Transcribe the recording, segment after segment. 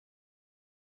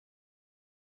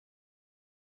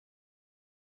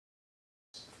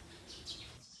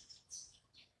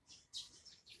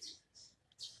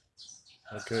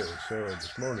Okay, so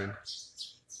this morning,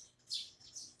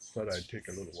 thought I'd take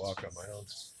a little walk on my own.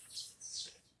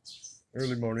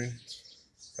 Early morning,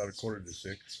 about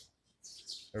 5:45.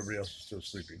 Everybody else is still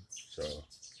sleeping, so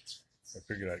I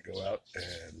figured I'd go out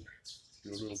and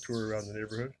do a little tour around the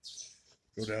neighborhood.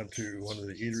 Go down to one of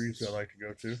the eateries I like to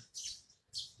go to,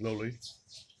 Lolo,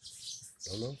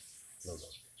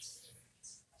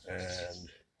 and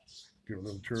give a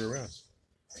little tour around.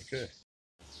 Okay,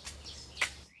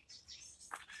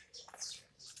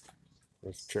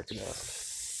 let's check it out.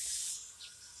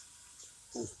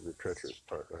 This is the treacherous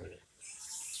part right here.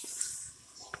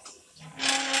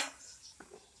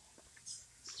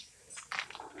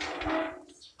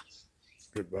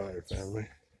 Goodbye, family.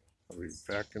 I'll be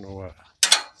back in a while.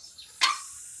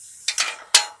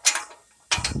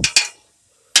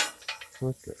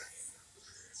 Okay.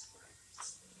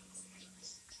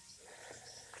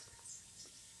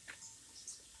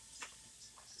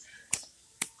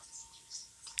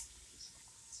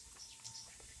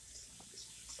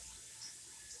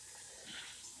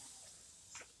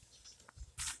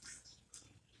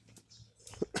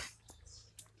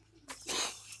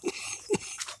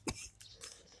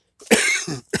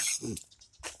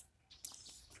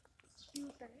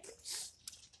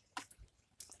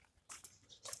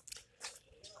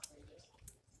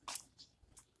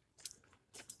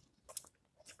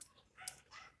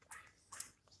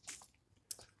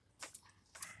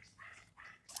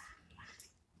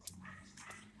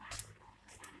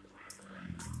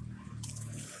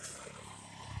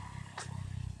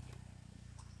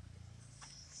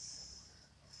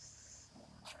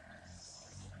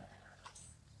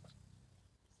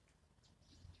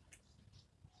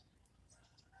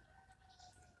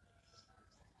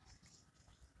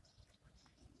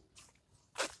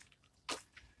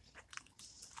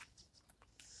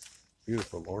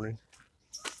 Beautiful morning.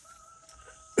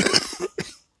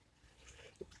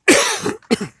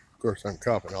 Of course, I'm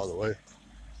coughing all the way.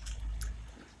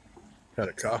 Had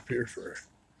a cough here for,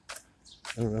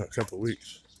 I don't know, a couple of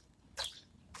weeks.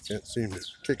 Can't seem to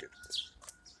kick it.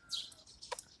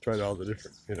 Tried all the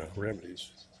different,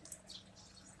 remedies.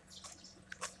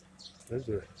 That's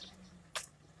a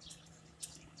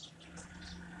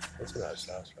nice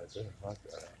house right there. I like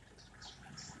that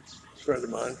house. A friend of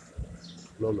mine,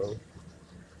 Lolo,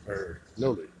 or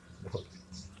Noli.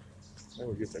 I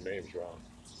would get their names wrong.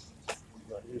 I'm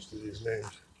not used to these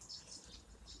names.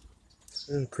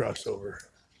 And crossover.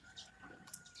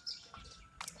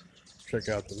 Check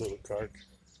out the little cart.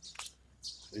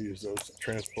 They use those to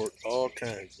transport all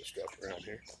kinds of stuff around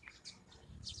here.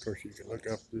 Of course, you can look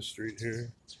up this street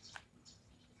here.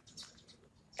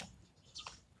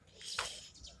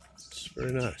 It's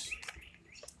very nice.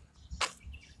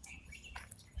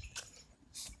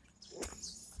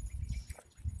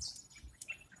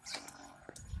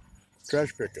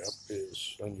 Trash pickup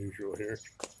is unusual here.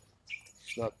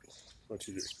 It's not what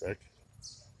you'd expect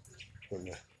from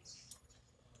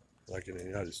like in the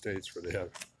United States where they have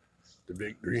the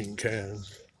big green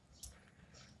cans.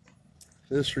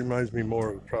 This reminds me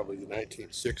more of probably the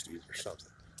 1960s or something.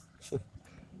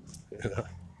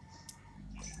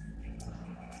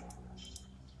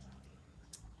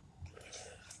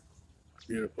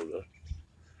 Beautiful though,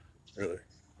 really.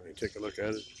 When you take a look at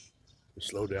it, you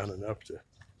slow down enough to,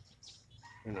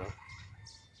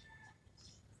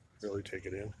 really take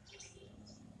it in.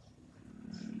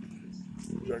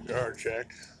 There's our guard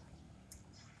shack.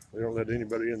 We don't let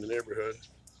anybody in the neighborhood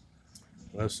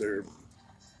unless they're,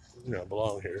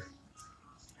 belong here.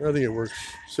 I think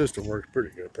system works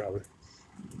pretty good, probably.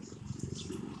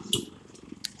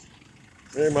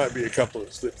 There might be a couple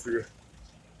that slip through.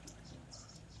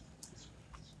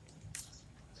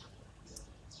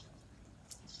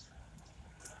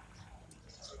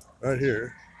 Right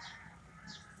here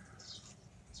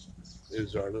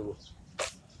is our little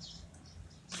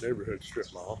neighborhood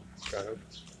strip mall, kind of.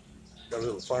 Got a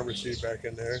little pharmacy back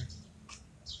in there.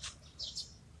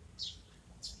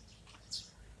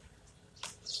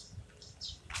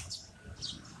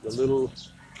 The little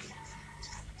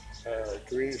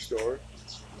convenience store.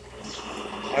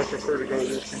 I prefer to go to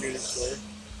this convenience store.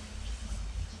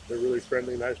 They're really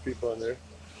friendly, nice people in there.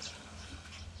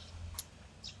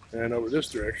 And over this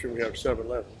direction, we have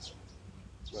 7-Elevens.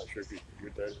 Not sure if you can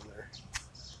get that in there.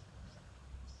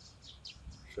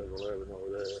 7-Eleven over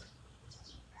there.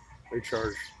 They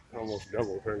charge almost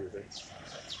double for everything.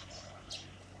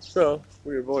 So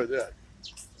we avoid that.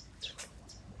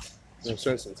 No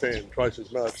sense in paying twice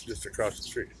as much just across the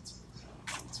street.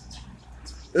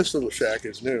 This little shack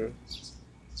is new.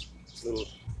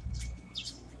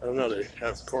 I don't know, they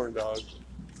have corn dogs.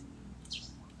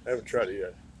 I haven't tried it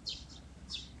yet.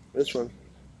 This one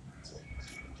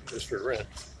is for rent.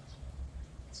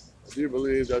 I do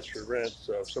believe that's for rent,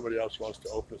 so if somebody else wants to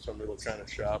open some little kind of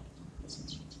shop,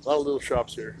 a lot of little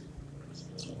shops here.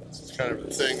 It's kind of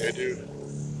the thing they do.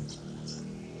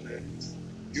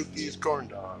 Yuki's corn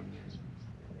dog.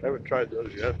 I haven't tried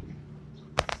those yet.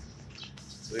 I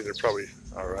think they're probably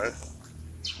alright.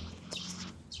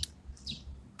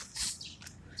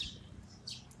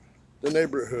 The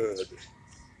neighborhood.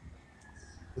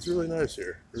 It's really nice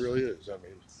here. It really is. I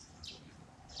mean,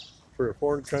 for a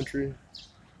foreign country,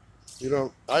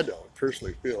 I don't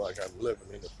personally feel like I'm living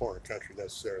in a foreign country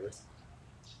necessarily.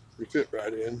 We fit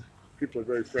right in. People are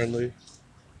very friendly.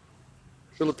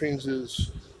 Philippines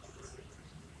is,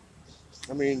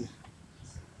 I mean,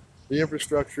 the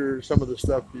infrastructure, some of the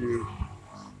stuff you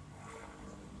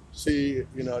see,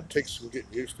 it takes some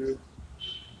getting used to.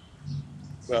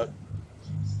 But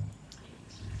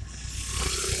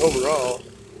overall,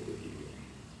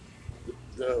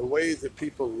 the way that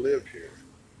people live here,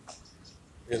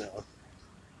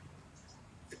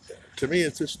 to me,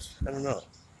 it's just, I don't know.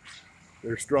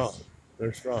 They're strong.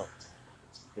 They're strong.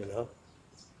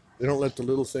 They don't let the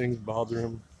little things bother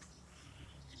them.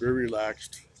 It's very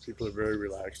relaxed. People are very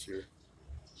relaxed here.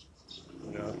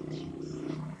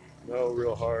 No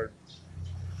real hard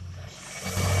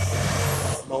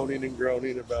moaning and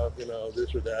groaning about,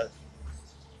 this or that.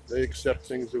 They accept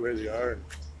things the way they are, and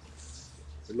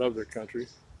they love their country.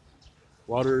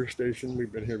 Water station,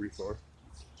 we've been here before.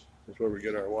 That's where we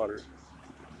get our water.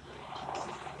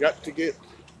 You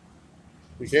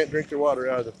can't drink the water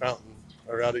out of the fountain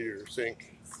or out of your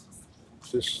sink.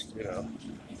 It's just,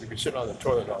 you can sit on the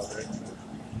toilet all day.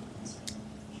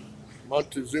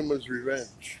 Montezuma's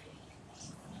Revenge.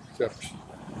 Except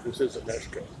this isn't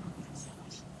Mexico.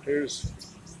 Here's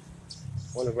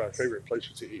one of our favorite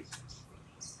places to eat.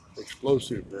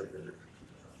 Explosive burger.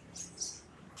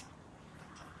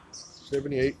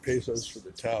 78 pesos for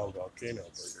the Tao volcano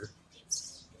burger.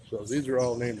 So these are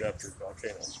all named after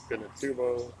volcanoes.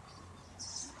 Pinatubo,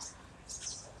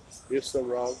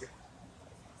 Isarog,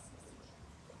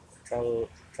 Canlu.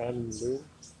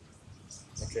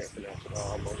 I can't pronounce it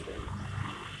all.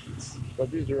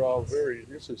 But these are all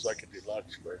this is like a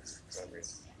deluxe burger. I mean,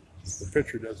 the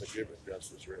picture doesn't give it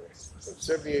justice, really. So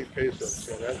 78 pesos,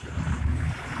 so that's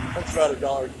about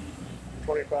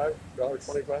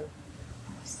 $1.25.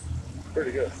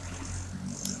 Pretty good.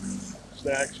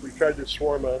 Snacks. We tried the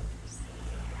shawarma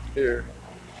here,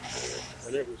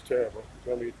 and it was terrible.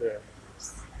 Don't eat there.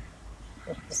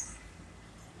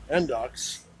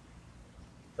 Endox.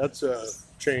 That's a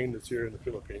chain that's here in the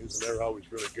Philippines, and they're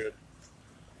always really good.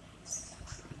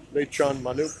 Lechon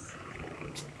manok,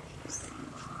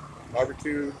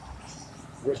 barbecue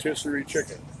rotisserie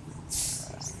chicken.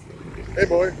 Hey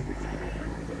boy,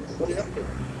 what are you up to?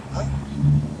 Huh?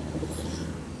 Looking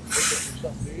for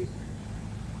something to eat?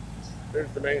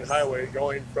 There's the main highway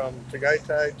going from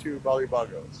Tagaytay to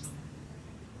Balibago.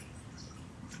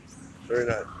 Very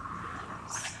nice.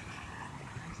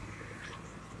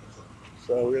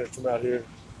 So we're going to come out here,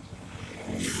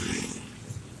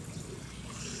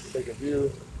 take a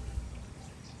view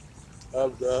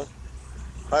of the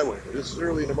highway. This is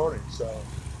early in the morning, so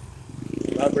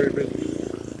not very busy.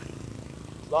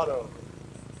 Lotto.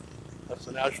 That's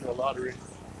the national lottery.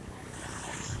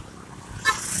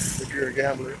 If you're a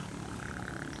gambler,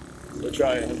 which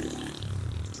I am,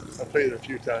 I played it a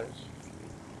few times.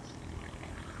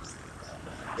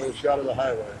 Get a shot of the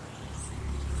highway.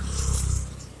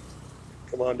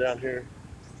 Come on down here.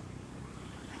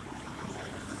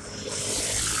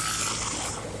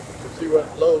 Let's see what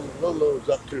Lolo's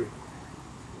up to.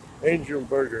 Angel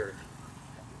Burger.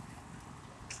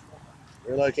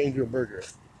 They're like Angel Burger.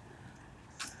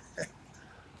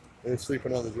 They're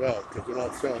sleeping on the job because they're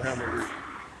not selling hamburgers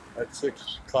at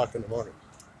 6 o'clock in the morning.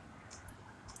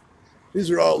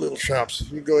 These are all little shops.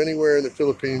 You go anywhere in the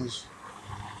Philippines,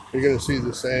 you're going to see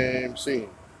the same scene.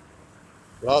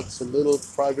 Lots of little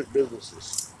private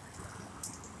businesses.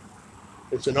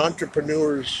 It's an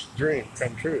entrepreneur's dream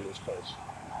come true, this place.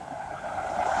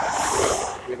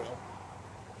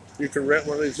 You can rent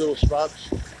one of these little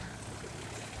spots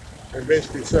and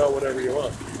basically sell whatever you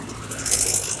want.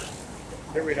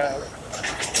 Here we have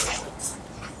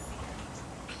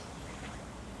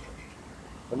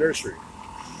a nursery.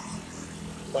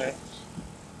 Plants.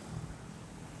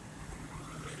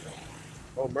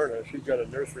 Oh, Myrna, she's got a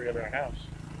nursery in her house,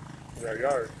 in our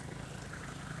yard.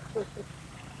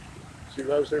 She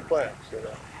loves her plants,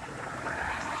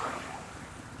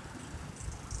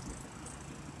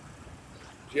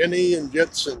 Jenny and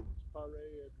Jetson.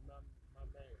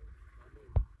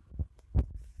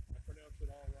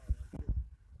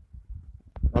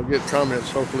 I'll get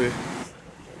comments, hopefully,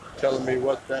 telling me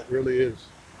what that really is.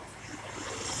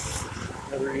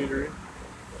 Another eatery.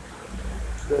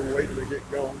 Still waiting to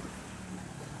get going.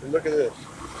 And look at this.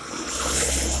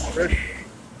 Fresh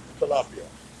tilapia.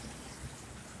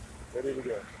 Ready to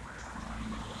go.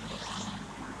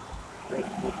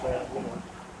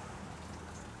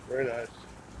 Very nice.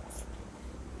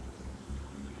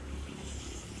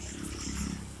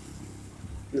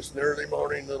 Just an early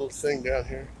morning little thing down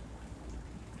here.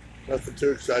 Nothing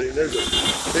too exciting. There's a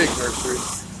big nursery.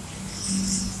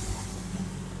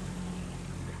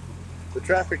 The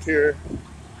traffic here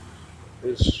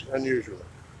is unusual,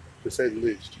 to say the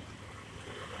least.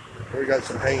 We got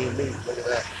some hanging meat. Look at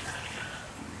that.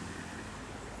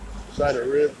 Side of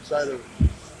rib, side of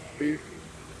beef,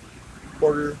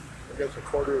 quarter. I guess a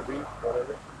quarter of beef,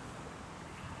 whatever.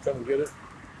 Come and get it.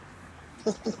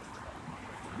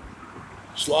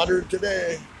 Slaughtered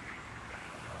today.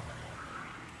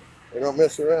 They don't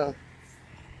mess around.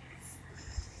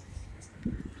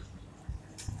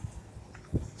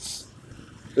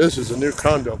 This is a new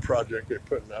condo project they're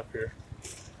putting up here.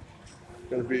 It's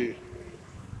going to be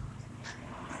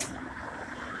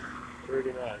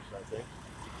pretty nice, I think.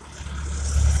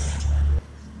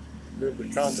 Live the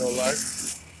condo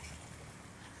life.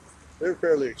 They're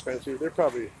fairly expensive. They're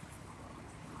probably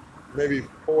maybe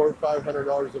 $400 or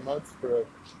 $500 a month for a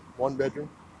one bedroom.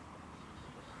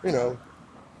 You know,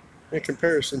 in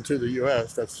comparison to the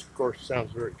U.S., that's of course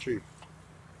sounds very cheap.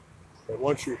 But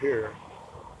once you're here,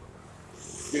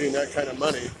 getting that kind of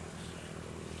money,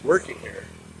 working here,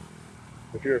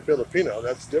 if you're a Filipino,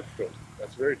 that's difficult.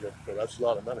 That's very difficult. That's a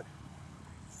lot of money.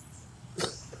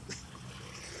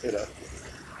 You know,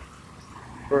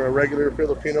 for a regular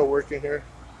Filipino working here,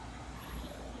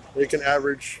 they can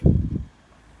average,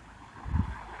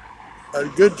 a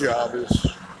good job is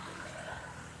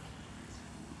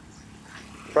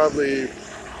probably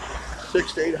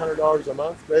 $600 to $800 a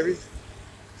month, maybe.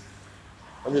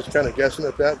 I'm just kind of guessing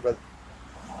at that, but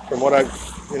from what I've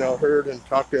heard and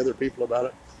talked to other people about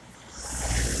it,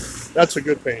 that's a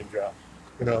good paying job.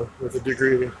 With a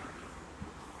degree,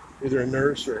 either a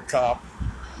nurse or a cop,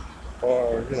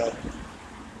 or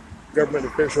government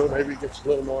official, maybe gets a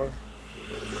little more.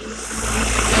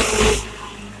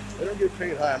 They don't get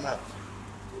paid high amounts.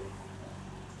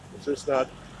 It's just not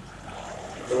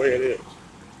the way it is.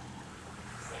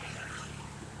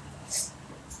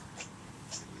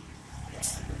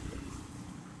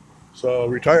 So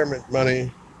retirement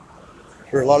money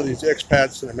for a lot of these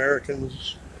expats and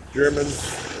Americans, Germans,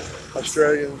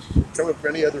 Australians, coming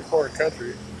from any other foreign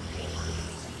country,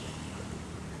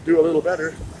 do a little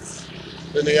better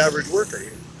than the average worker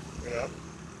here,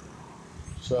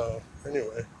 So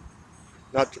anyway,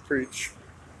 not to preach.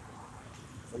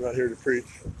 I'm not here to preach.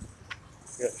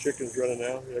 Got chickens running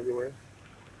out everywhere.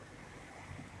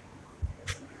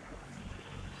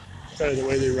 Kind of the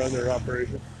way they run their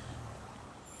operation.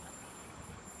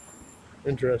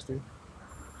 Interesting.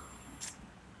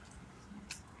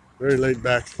 Very laid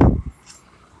back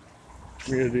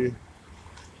community.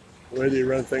 The way they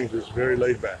run things is very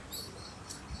laid back.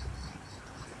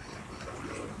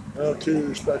 Not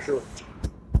too special.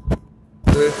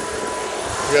 We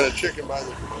got a chicken running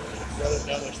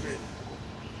down the street.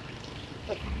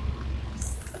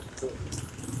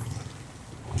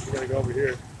 We're gonna go over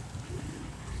here,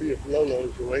 see if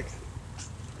Lolo's awake.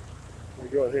 We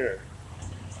go in here.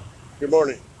 Good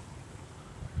morning.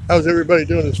 How's everybody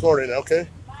doing this morning? Okay?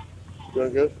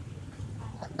 Doing good?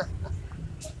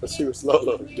 Let's see what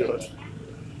Lolo's doing.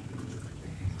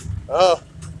 Oh,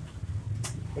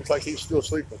 looks like he's still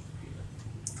sleeping.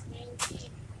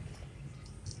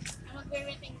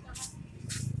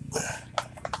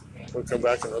 We'll come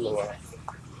back in a little while.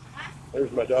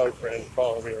 There's my dog friend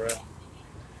following me around.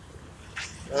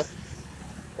 Huh?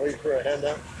 Waiting for a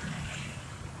handout?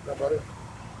 How about it?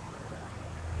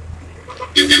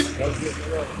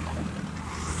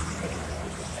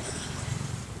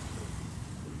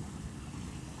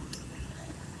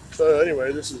 So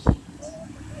anyway, this is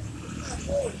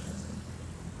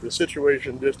the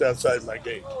situation just outside my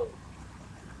gate.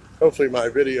 Hopefully my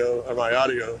video or my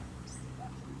audio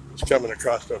is coming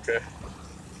across okay.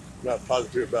 I'm not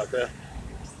positive about that.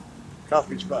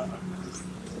 Coffee spot.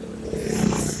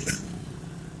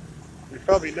 You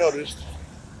probably noticed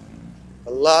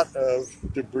a lot of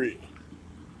debris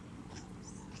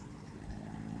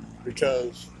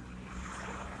because,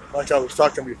 like I was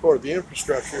talking before, the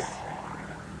infrastructure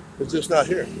is just not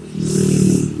here.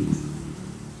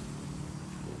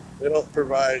 They don't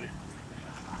provide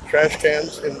trash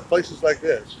cans in places like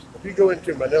this. If you go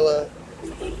into Manila,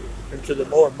 into the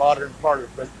more modern part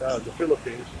of the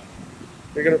Philippines,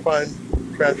 you're going to find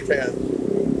trash cans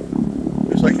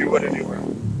just like you would anywhere.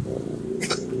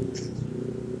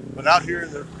 But out here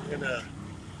in the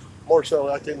more so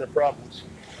like in the province,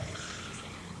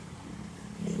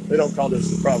 they don't call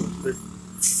this the province.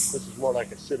 This is more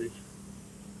like a city,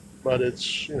 but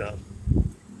it's, you know,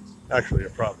 actually a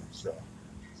province. So,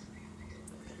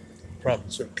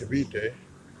 province of Cavite.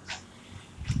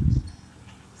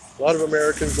 A lot of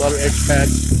Americans, a lot of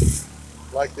expats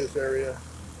like this area.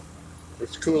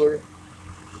 It's cooler.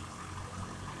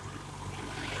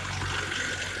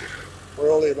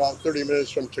 We're only about 30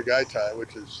 minutes from Tagaytay,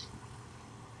 which is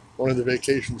one of the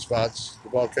vacation spots, the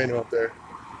volcano up there.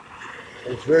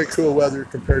 And it's very cool weather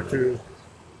compared to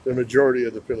the majority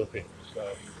of the Philippines. So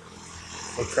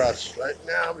I'll cross right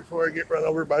now before I get run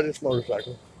over by this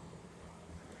motorcycle.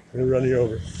 I'm gonna run you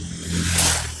over.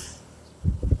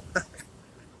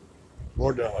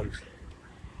 More dogs.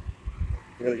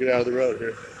 I'm gonna get out of the road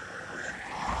here.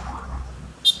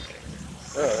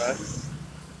 All right.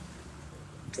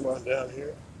 Come on down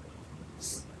here.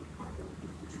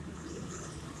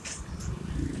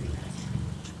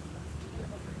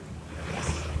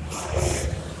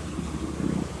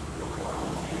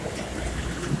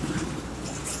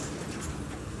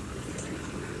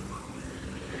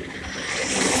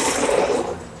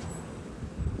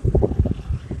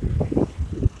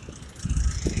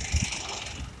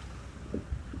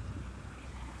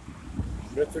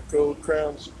 Mythical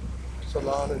Crown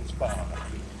Salon and Spa.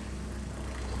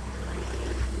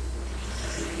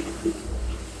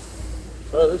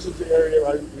 So this is the area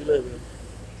we live in.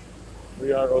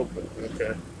 We are open,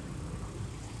 okay.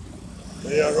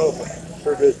 We are open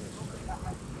for business.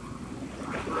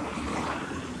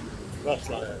 Bus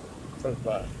line, comes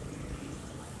by.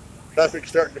 Traffic's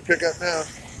starting to pick up now.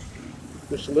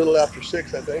 Just a little after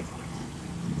 6, I think.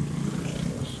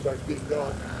 Start getting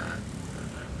going.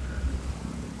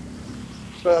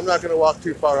 So I'm not going to walk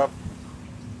too far up.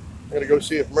 I'm going to go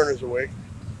see if Myrna's awake.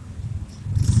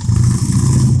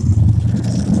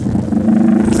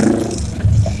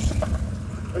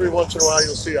 Every once in a while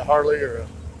you'll see a Harley or a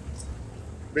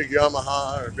big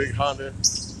Yamaha or a big Honda,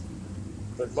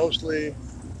 but mostly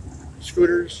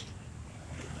scooters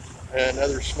and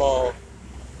other small,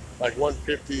 like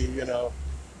 150, you know,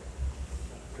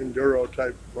 enduro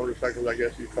type motorcycles, I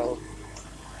guess you call them.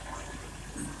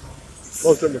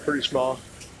 Most of them are pretty small.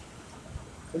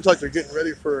 Looks like they're getting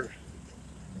ready for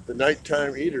the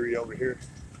nighttime eatery over here.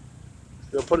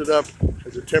 They'll put it up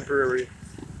as a temporary,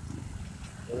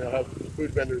 and they'll have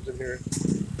food vendors in here.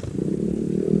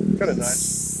 Kind of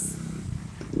nice.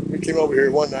 We came over here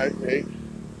one night and ate.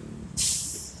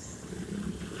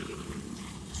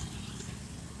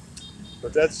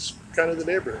 But that's kind of the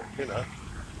neighborhood, you know.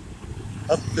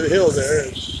 Up the hill there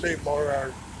is St. More,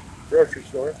 our grocery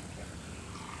store.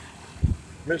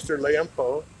 Mr.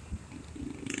 Lampo,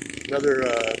 another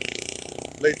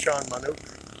lechon manok,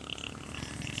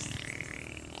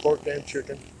 pork and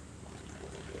chicken.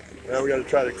 Now we got to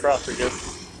try to cross again.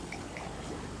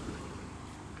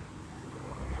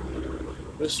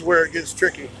 This is where it gets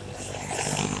tricky.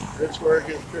 This is where it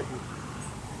gets tricky.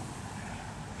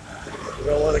 You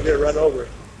don't want to get run over.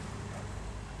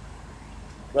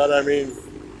 But I mean,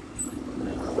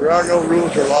 there are no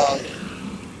rules or laws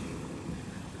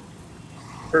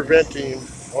preventing,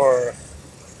 or,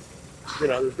 you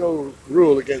know, there's no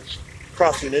rule against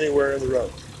crossing anywhere in the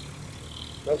road.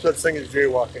 No such thing as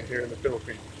jaywalking here in the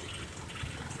Philippines.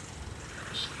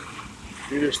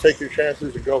 You just take your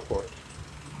chances and go for it.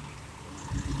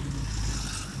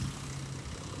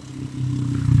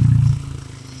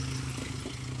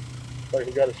 Like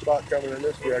we got a spot coming in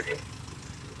this direction.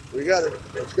 We got it.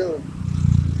 Let's go.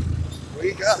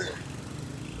 We got it.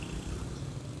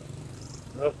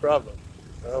 No problem.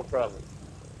 No problem.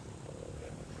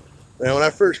 Now, when I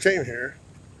first came here,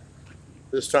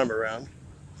 this time around,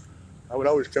 I would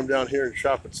always come down here and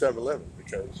shop at 7-Eleven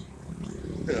because,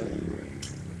 you know,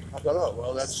 I thought, oh,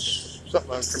 well, that's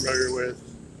something I'm familiar with.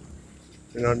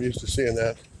 You know, I'm used to seeing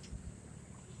that.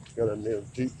 Got a new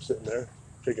Jeep sitting there,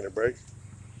 taking a break.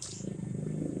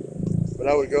 But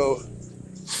I would go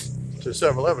to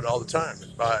 7-Eleven all the time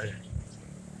and buy,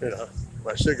 you know,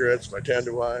 my cigarettes, my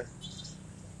Tanduay.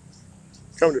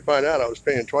 Come to find out, I was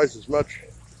paying twice as much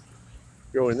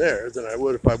going there than I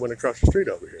would if I went across the street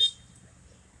over here.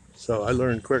 So I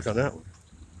learned quick on that one.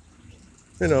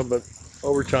 You know, but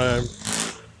over time,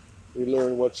 you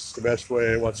learn what's the best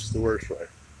way and what's the worst way.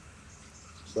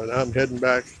 So now I'm heading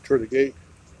back toward the gate.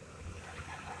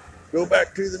 Go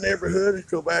back to the neighborhood,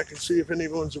 go back and see if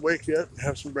anyone's awake yet, and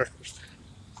have some breakfast.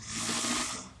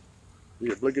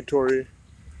 The obligatory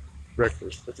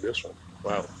breakfast. Look at this one.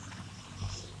 Wow.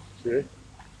 See?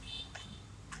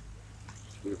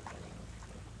 Beautiful.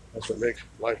 That's what makes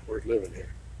life worth living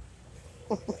here.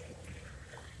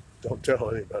 Don't tell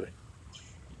anybody.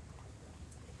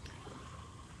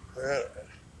 All right.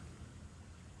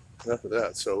 Enough of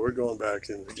that. So we're going back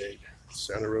in the gate.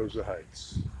 Sta Rosa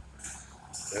Heights.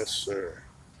 Yes, sir.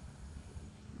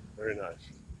 Very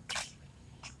nice.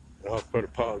 I'll put a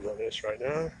pause on this right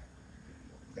now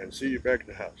and see you back in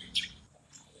the house.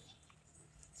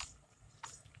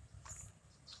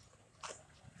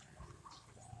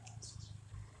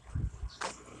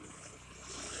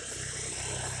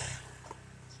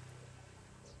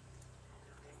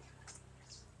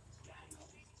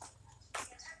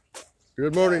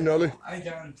 Good morning, Nolly. Hi,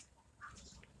 John.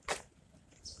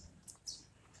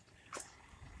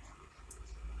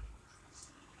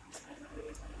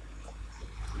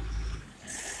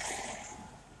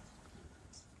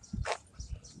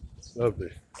 Lovely.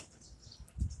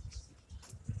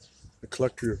 A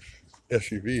collector of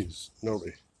SUVs,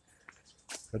 Nolly.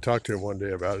 I talked to him one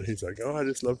day about it. He's like, oh, I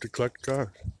just love to collect cars.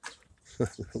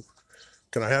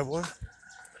 Can I have one?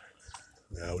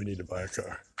 No, we need to buy a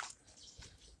car.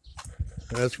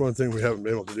 That's one thing we haven't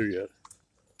been able to do yet.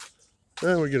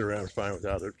 And we get around fine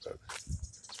without it, but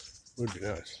it would be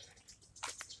nice.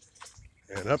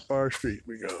 And up our street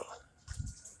we go.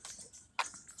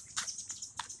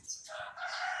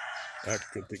 Back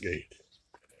at the gate.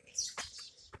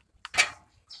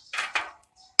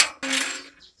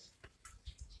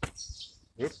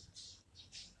 Whoop.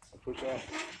 I'll push off.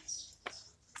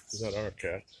 Is that our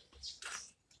cat?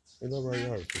 They love our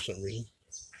yard for some reason.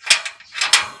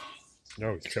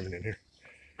 No, it's coming in here.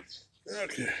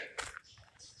 Okay.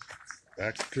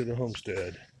 Back to the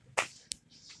homestead.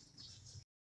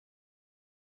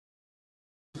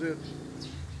 That's it.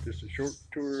 Just a short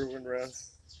tour, went around.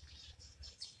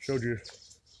 Showed you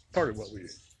part of what we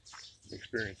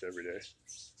experience every day.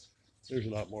 There's a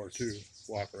lot more to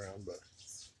walk around, but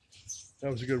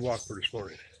that was a good walk for this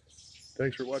morning.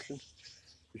 Thanks for watching.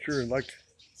 Be sure and like,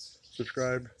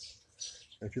 subscribe,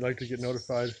 and if you'd like to get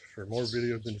notified for more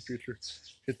videos in the future,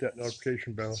 hit that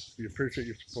notification bell. We appreciate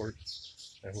your support,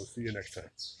 and we'll see you next time.